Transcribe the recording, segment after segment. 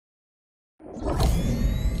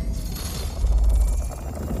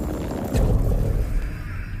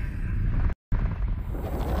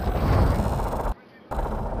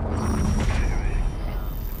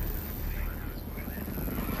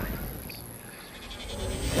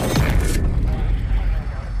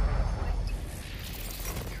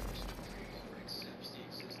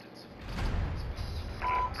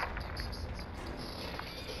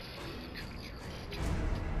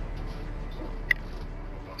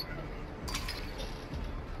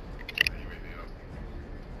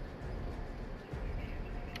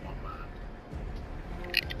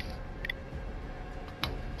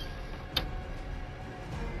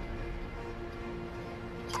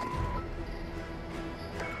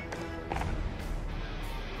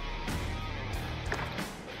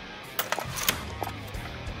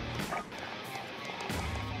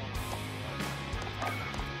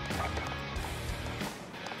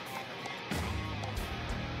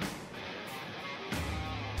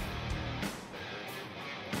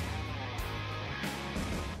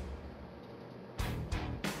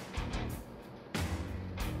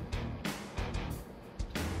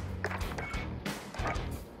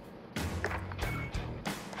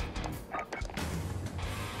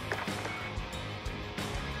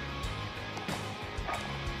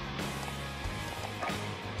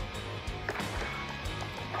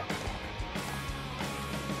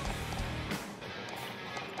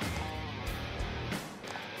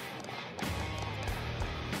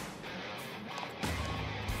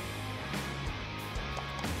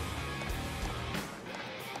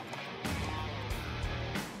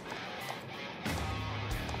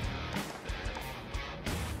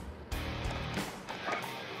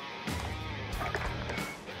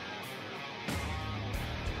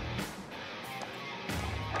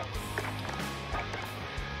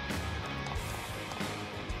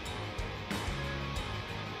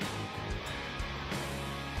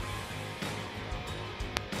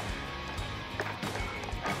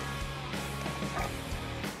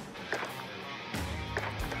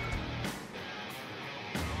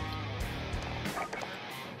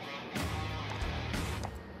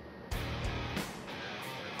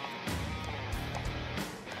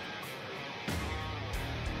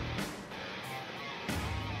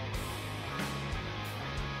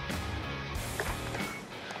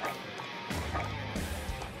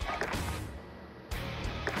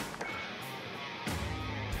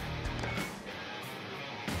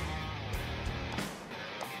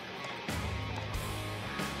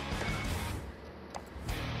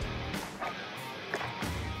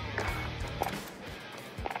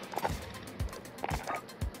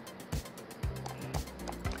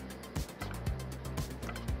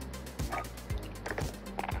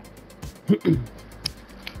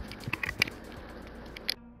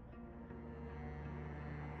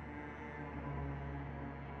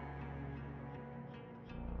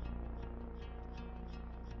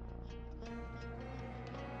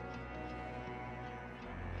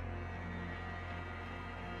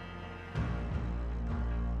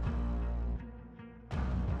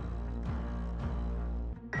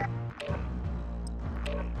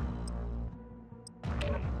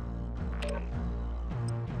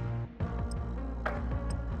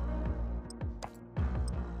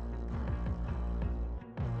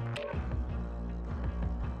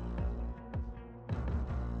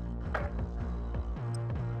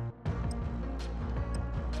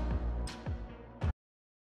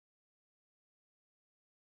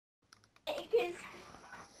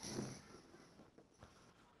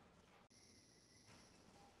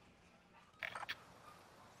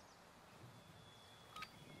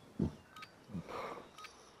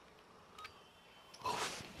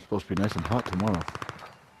Supposed to be nice and hot tomorrow.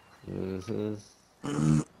 This is.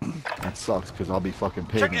 That sucks because I'll be fucking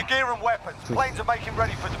paid. Check your gear and weapons. Planes are making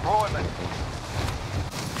ready for deployment.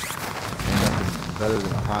 Ain't nothing better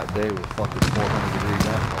than a hot day with fucking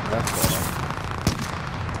 400-degree asphalt on.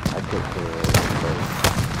 I'd go for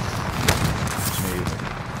amazing.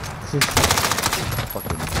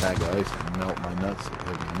 Fucking bag of ice and melt my nuts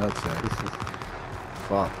like my nutsack.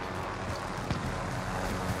 Fuck.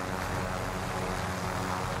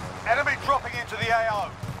 Enemy dropping into the AO.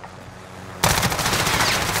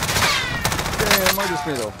 Damn, I just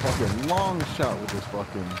made a fucking long shot with this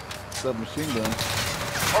fucking submachine gun.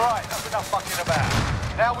 Alright, that's enough fucking about.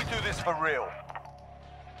 Now we do this for real.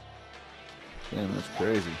 Damn, that's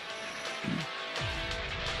crazy.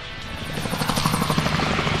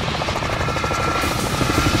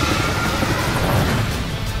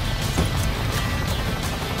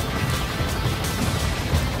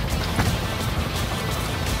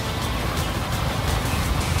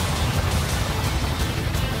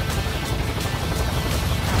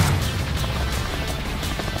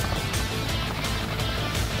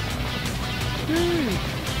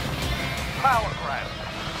 power grab.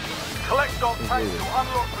 Collect dog tags to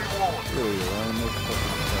unlock rewards. Really, around this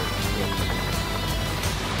fucking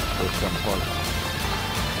there's some parts.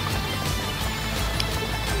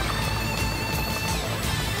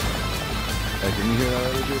 Hey, can you hear that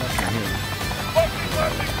other dude? I can't hear him.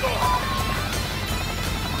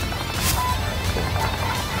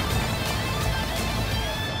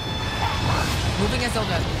 Moving as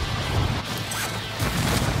ordered.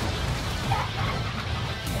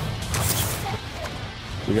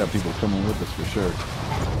 We got people coming with us for sure.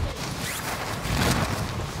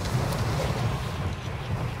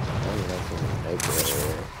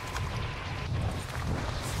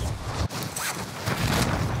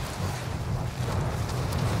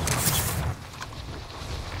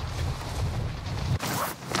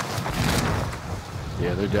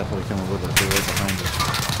 Yeah, they're definitely coming with us. They're right behind us.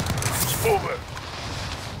 Move it.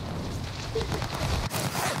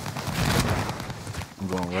 I'm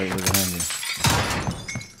going right behind you.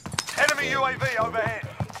 Enemy UAV overhead.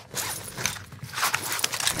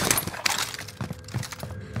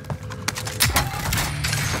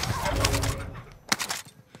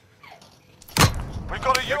 We've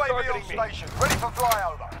got a UAV on station, ready for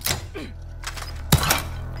flyover.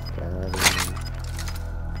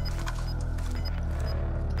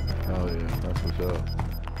 Oh yeah, that's what's up.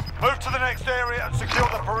 Move to the next area and secure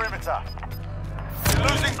the perimeter. You're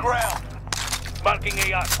losing ground.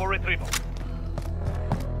 Marking AR for retrieval.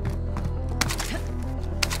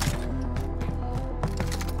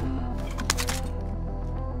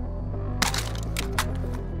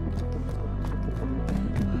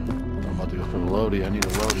 I'm about to go for the loadie. I need a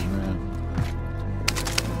loadie, man.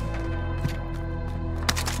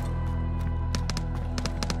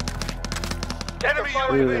 Enemy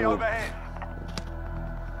UAV overhead.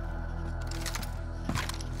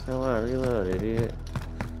 Come on, reload, idiot.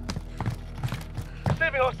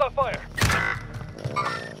 Receiving hostile fire.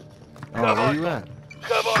 Oh, where you at?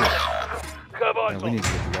 Come on. Come on. Man, we need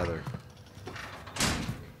to get together.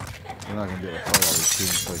 We're not gonna be able to fight all these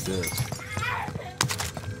teams like this.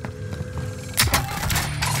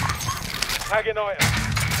 Tagging item.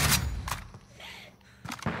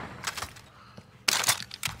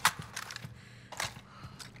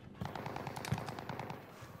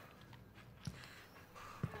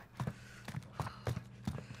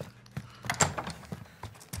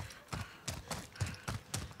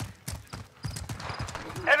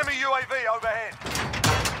 Enemy UAV overhead.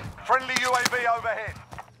 Friendly UAV overhead.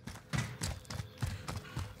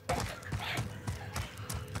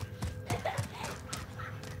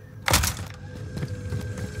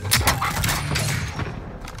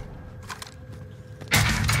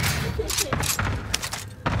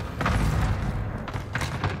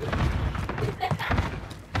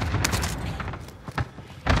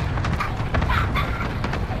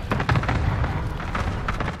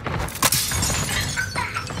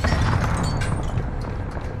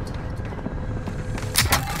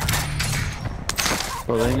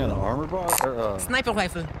 Oh, they ain't got an armor box? Or, Sniper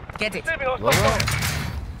rifle. Get it. Receiving hostile fire.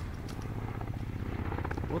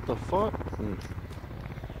 what the fuck?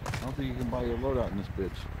 I don't think you can buy your loadout in this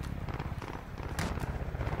bitch.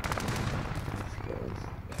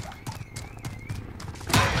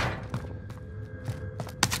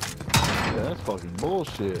 Yeah, that's fucking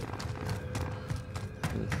bullshit.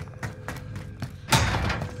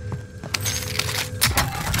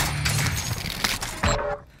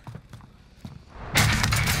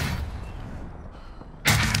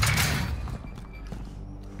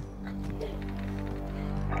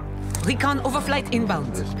 Recon overflight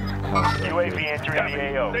inbound. UAV entering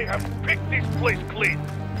the AO. They have picked this place clean.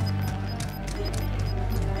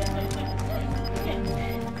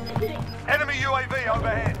 Enemy UAV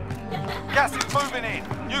overhead. Gas is moving in.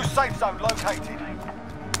 New safe zone located.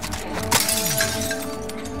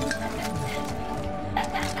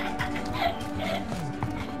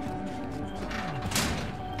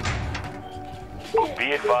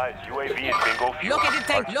 Be advised, UAV is bingo fuel. Located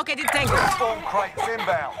tank. Located tango. Spawn crates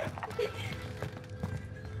inbound.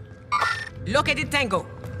 Located tango.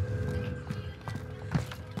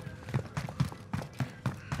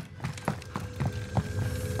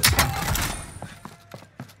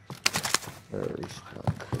 Very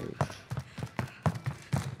strong crate.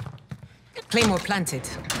 Claymore planted.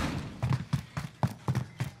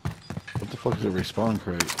 What the fuck is a respawn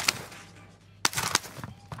crate?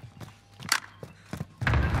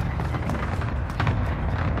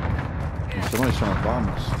 Somebody's trying to bomb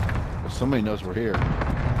us. But somebody knows we're here.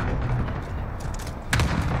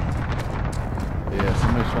 Yeah,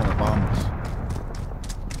 somebody's trying to bomb us.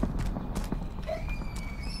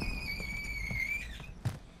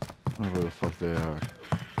 I don't know where the fuck they are.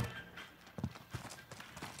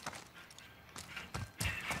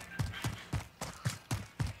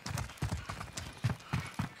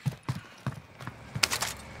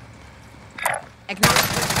 Acknowledged.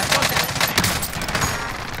 Have contact.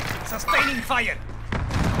 Sustaining fire.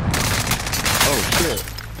 Oh shit.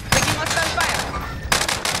 Taking hostile fire.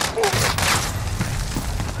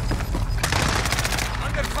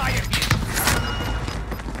 Under fire.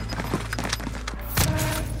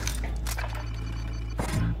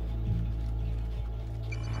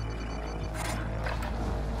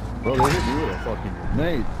 Bro, they hit me with a fucking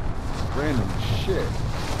grenade. Random shit.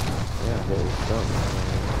 Yeah, holy something.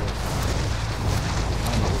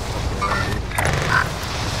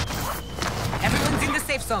 Everyone's in the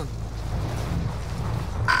safe zone.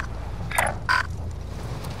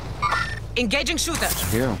 Engaging shooter.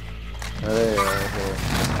 Here. Oh, there you are, right there.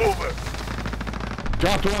 Move it.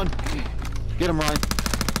 Dropped one. Get him, Ryan.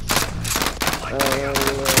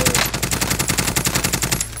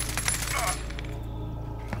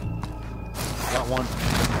 Got one.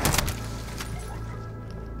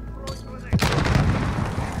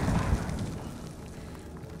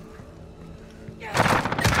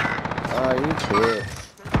 Oh, you bitch.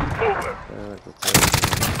 Move it.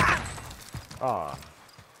 Ah.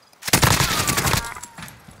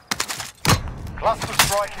 Cluster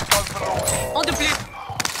strike is overlord. On the flip.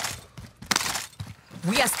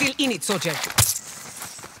 We are still in it, soldier.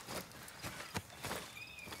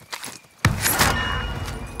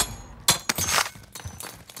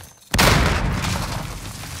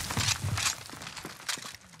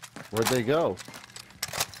 Where'd they go?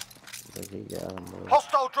 I think he got him.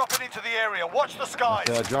 Hostile dropping into the area. Watch the skies.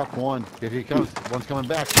 Dropped one. Here he comes. One's coming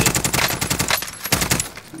back.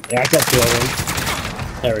 Yeah, I got 2 of them.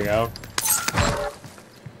 There we go.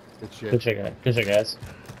 Good shit. Good shit, guys. Good shit, guys.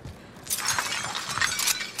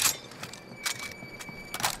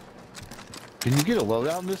 Can you get a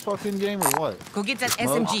loadout in this fucking game or what? Go get that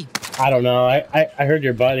Smoke? SMG. I don't know. I heard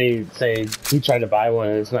your buddy say he tried to buy one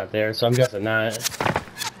and it's not there, so I'm guessing not.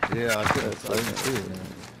 Yeah, I didn't see it.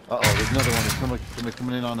 Uh-oh, there's another one. There's somebody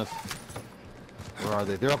coming in on us. Where are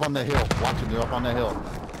they? They're up on the hill. Watch them. They're up on the hill.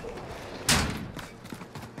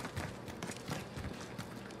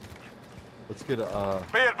 Let's get a,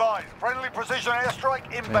 Be advised. Friendly precision airstrike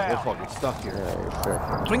man, we're inbound. fucking stuck here. Yeah,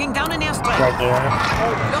 sure. Bringing down an airstrike. Right there.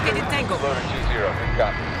 Located Tango. Loader 2-0, good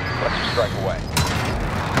copy. Cluster strike away.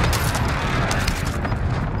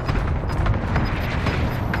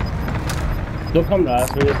 They'll come to us.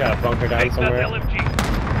 We just got a bunker down somewhere. LMG.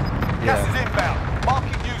 Gas is inbound.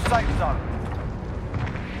 Marking new safe zone.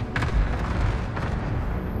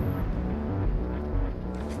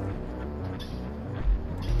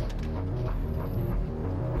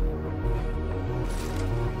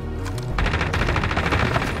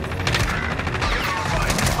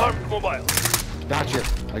 Armed mobile. Gotcha.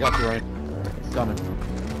 I got you, Ryan. Coming.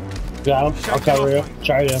 Got him. I'll cover you.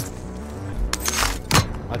 Try to.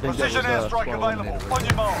 I think Precision that was airstrike spawn available. eliminator On right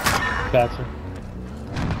your mark. Gotcha.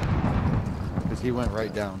 Because he went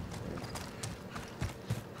right down.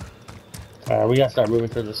 Alright, we gotta start moving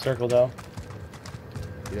through the circle though.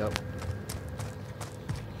 Yep.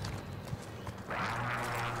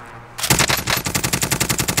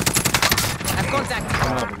 Have contact.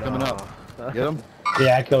 Coming up. Get him?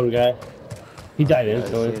 Yeah, I killed a guy. He died I see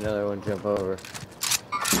instantly. another one jump over.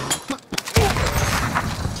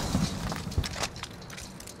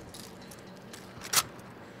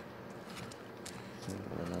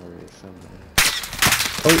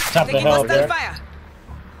 Oh, top of the Taking hill hostile there. fire.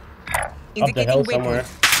 Up the Indicating hill waypoint. somewhere.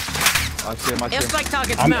 I see him. I see him. Airstrike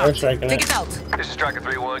targets I'm marked. airstriking Take it. it out. This is Striker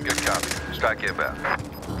 3-1, good copy. Strike inbound.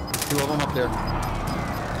 2 of them up there.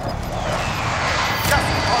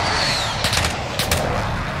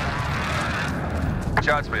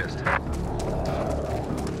 Shots missed.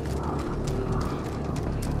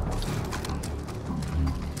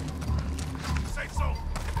 Safe zone.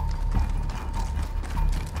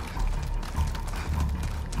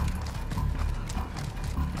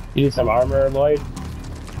 You need some armor, Lloyd?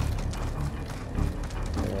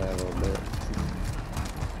 Yeah, a little bit.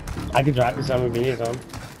 I can drop you some if you need some.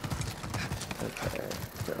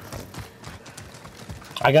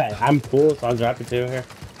 Okay. I'm full, so I'll drop you 2 here.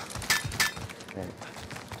 Okay.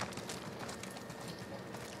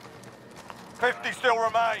 50 still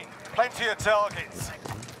remain. Plenty of targets.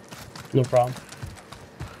 No problem.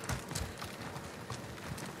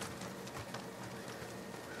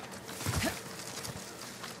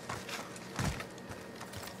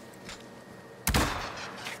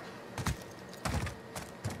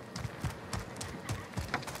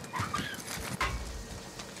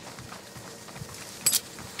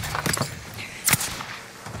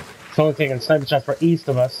 Someone taking sniper shots for east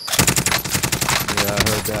of us. Yeah, I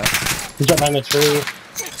heard that. He jumped behind the tree.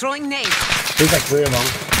 Throwing nades. There's like 3 of them.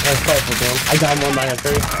 That's quite for them. I got 1 behind the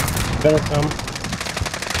tree. Finished him.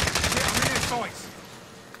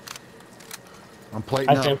 I'm plating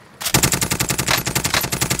I up. see him.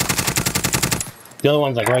 The other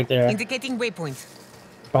one's like right there, Indicating waypoint.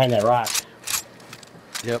 behind that rock.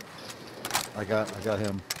 Yep. I got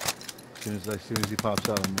him. As soon as he pops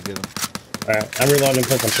out, I'm gonna get him. Alright, I'm reloading,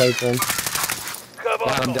 put some plates in.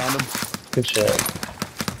 Got him, downed him. Good shit.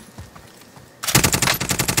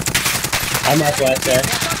 I'm marked last guy.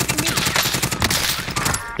 They're targeting me.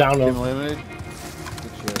 Down Him him. eliminated.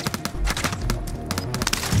 Good shit.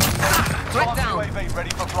 Threat down. UAV ready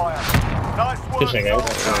for flyout. Nice work. Good shit,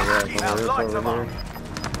 guys. Now light them up.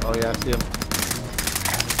 Oh yeah, I see him.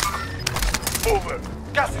 Forward.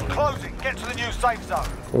 Gas is closing. Get to the new safe zone.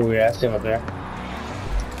 Ooh, yeah, I see him up there.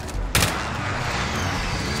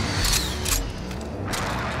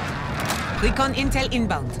 Recon intel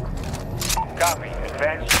inbound. Copy.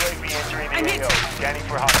 Advanced UAV entering I'm the hit. AO. Scanning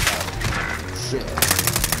for hostiles. Shit.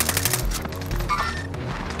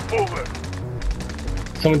 Forward.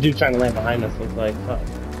 Someone dude trying to land behind us looks like, fuck.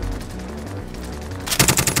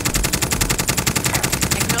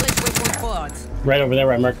 Acknowledge waypoint forward. Right over there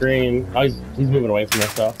where I marked green. Oh, he's moving away from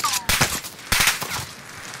us though.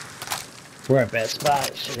 We're at bad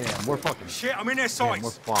spot. Shit. Damn, we're fucking. Shit, I'm in their Damn, we're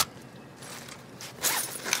fucked.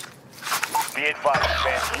 Be advised,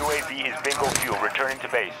 advanced UAV is bingo fuel. Returning to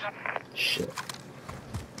base. Shit.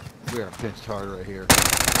 We are pinched hard right here.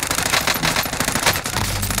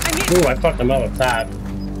 I'm hit. Ooh, I fucked him up up top.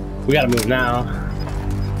 We gotta move now. All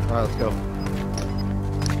right, let's go.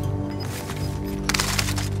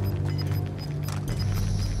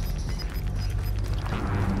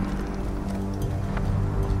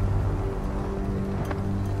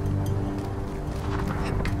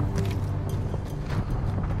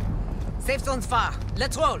 Safe zone's far.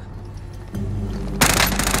 Let's roll.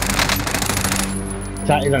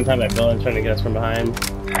 He's on top of that building trying to get us from behind.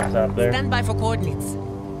 It's up there. Stand by for coordinates.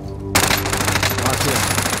 Mark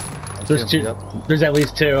him. There's two. Yep. There's at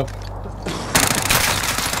least two.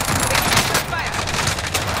 Fire.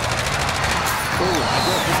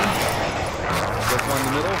 There's one in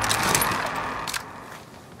the middle.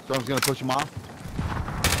 Storm's gonna push him off.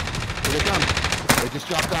 Here they come. They just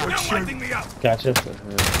dropped down. me up. Gotcha.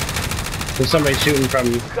 There's somebody shooting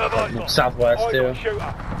from southwest too.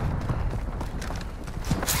 Shooter.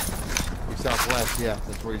 Southwest, yeah,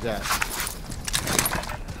 that's where he's at.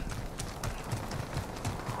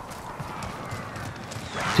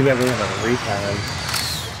 Too bad we don't have a recon.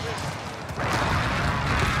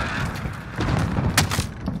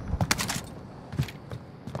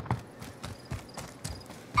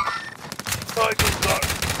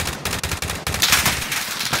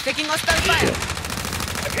 Taking hostile fire.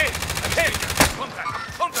 I'm hit.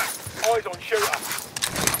 Contact. Eyes on shooter.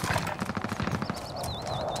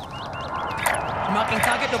 Marking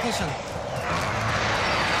target location.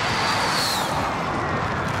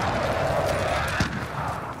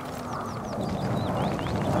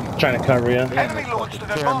 Trying to cover you. Enemy launched an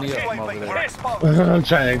Tearing me advanced up from over UAV. there. We're exposed. I'm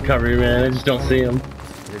trying to cover you, man. I just don't see him.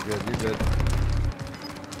 You're good, you're good.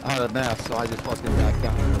 I had a mask, so I just fucking backed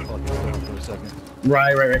down and fucking storm for a second.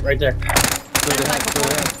 Right there. Go ahead, go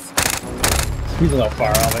ahead. He's a little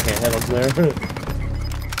far off. I can't hit him there.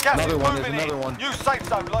 Gas Another is one, moving there's in. another one. New safe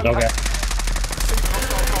zone located. Okay.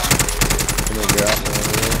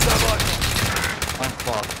 I'm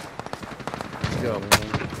fucked. Let's go.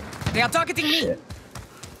 They are targeting me. Shit.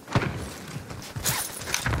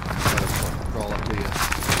 Crawl up to you.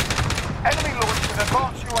 Enemy launched an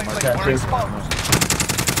advanced UAV. Okay, We're see. exposed.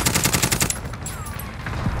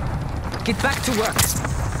 Get back to work.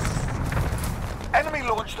 Enemy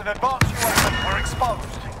launched an advanced UAV. We're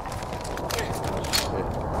exposed.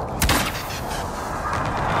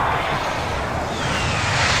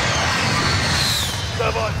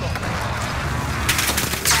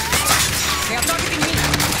 They are targeting me.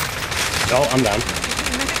 Oh, I'm down.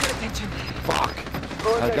 Taking medical attention. Fuck.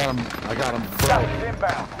 I got him, bro. Gas is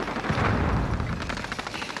inbound.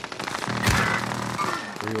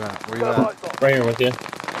 Where you at? Where you at? Right here with you.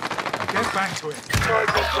 Get back to it.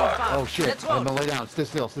 Oh shit. Let's I'm roll. gonna lay down. Sit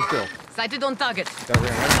still, sit still. Sighted on target. Got ran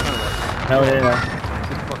right in front of us. Hell yeah.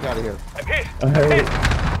 Get the fuck out of here. I'm hit. Alright.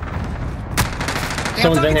 They are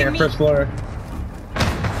Someone's in targeting here, me. first floor.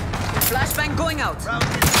 Flashbang going out.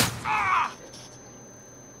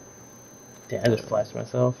 Damn, I just flashed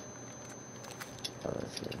myself.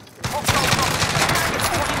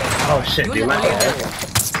 Oh shit, dude, my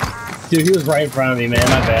bad. Dude, he was right in front of me, man,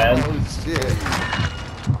 my bad. Holy shit.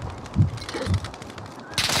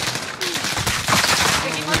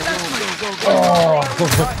 Taking hostile fire. Oh,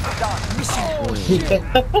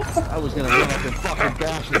 I was gonna run up and fucking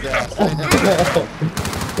bash his ass.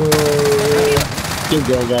 good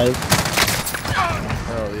go, guys.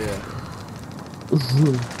 Hell yeah.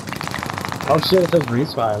 Oh shit, it says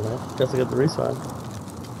respawn, man. Guess I got the respawn.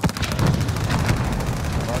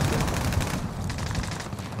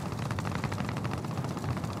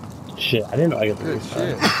 Shit, I didn't know I got the Good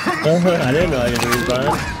respawn. shit. I didn't know I got the respawn.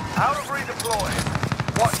 Out of redeploy.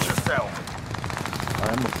 Watch yourself.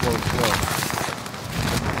 I'm a slow.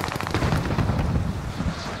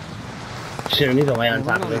 Shit, I need to land on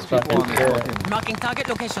Man, top of look this at all these fucking people on this shit. fucking- Marking target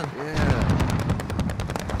location. Yeah.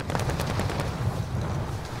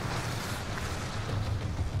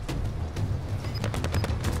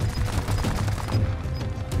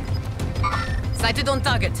 Sighted on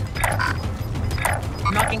target.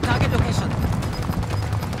 Marking target location.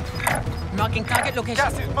 Marking target location.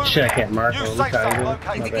 Gas is moving. Shit, I can't mark New them. safe Trying zone to. located.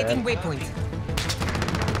 My Indicating bad. waypoint.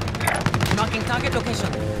 Marking target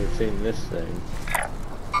location. I ain't seen this thing.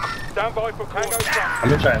 Stand by for Tango truck. I'm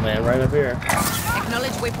gonna try and land right up here.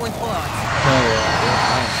 Acknowledge waypoint forward. Hell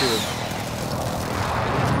yeah.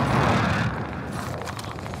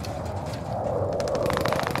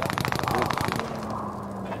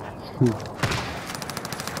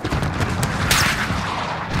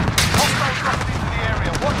 Hostiles dropping into the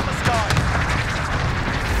area. Watch the sky.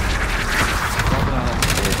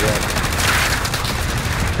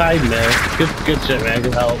 Hi, man. Good shit, man.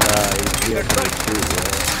 Good help. You have to shoot, man.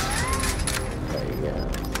 There you go.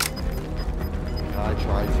 I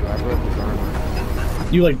tried to. I broke his armor.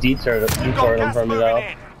 You like detoured You've got him gas from me moving though. in.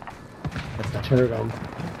 Deterred him.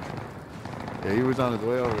 Yeah, he was on his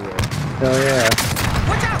way over there. Hell yeah.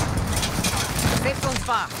 Watch out! Safe zone's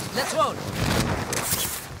far. Let's roll.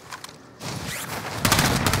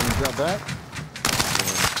 Can you drop back?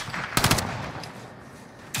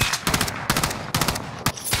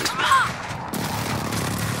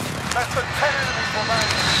 Less than 10 enemies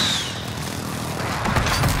remaining.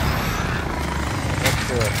 That's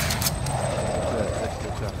good. That's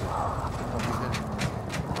good chopper.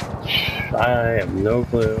 I have no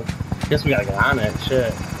clue. Guess we gotta get on it.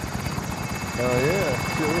 Shit. Oh yeah.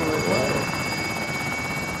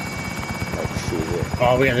 Let's see it.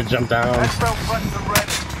 Oh, we gotta jump down. S-belt friends are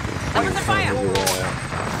ready. That was a fire.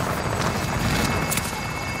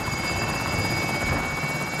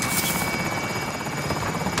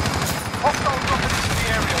 Hostiles dropping into the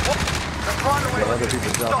area. What? They're trying to Got other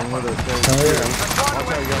people dropping with us. So Hell yeah. They're trying watch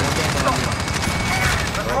to out, you got one down on you.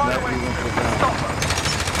 They're trying to Right back, you went for the down. stop them.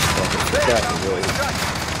 There Got you me, go. really.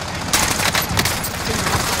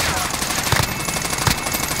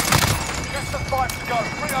 Just the 5 to go.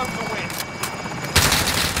 Bring home the win.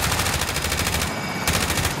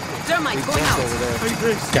 Thermite going Over out.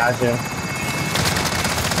 there. Gotcha.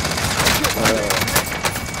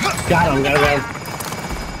 Got him. Got him.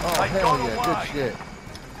 Oh hell yeah, good shit.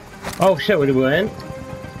 Oh shit, what did we win?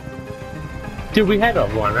 Dude, we had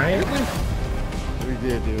one, right? We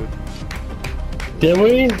did, dude. Did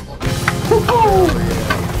we?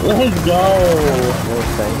 Let's go!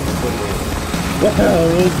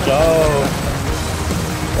 Let's go!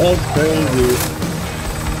 That's crazy.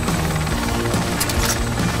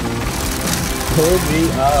 Pull me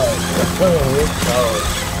up. Let's go.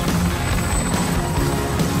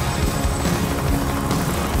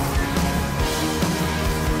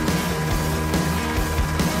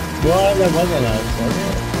 What? That wasn't us, was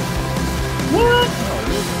it? What?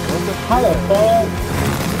 How the fuck?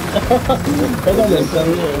 That doesn't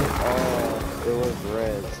sound good. It was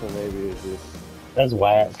red, so maybe it was just. That's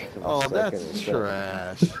whack. Oh, second that's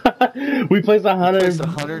or something. trash. We placed 100. It's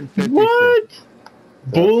 150. What?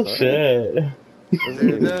 Bullshit.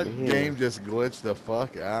 Dude, that game just glitched the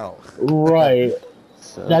fuck out. Right.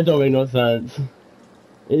 So, That don't make no sense.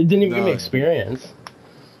 It didn't even give me No. experience.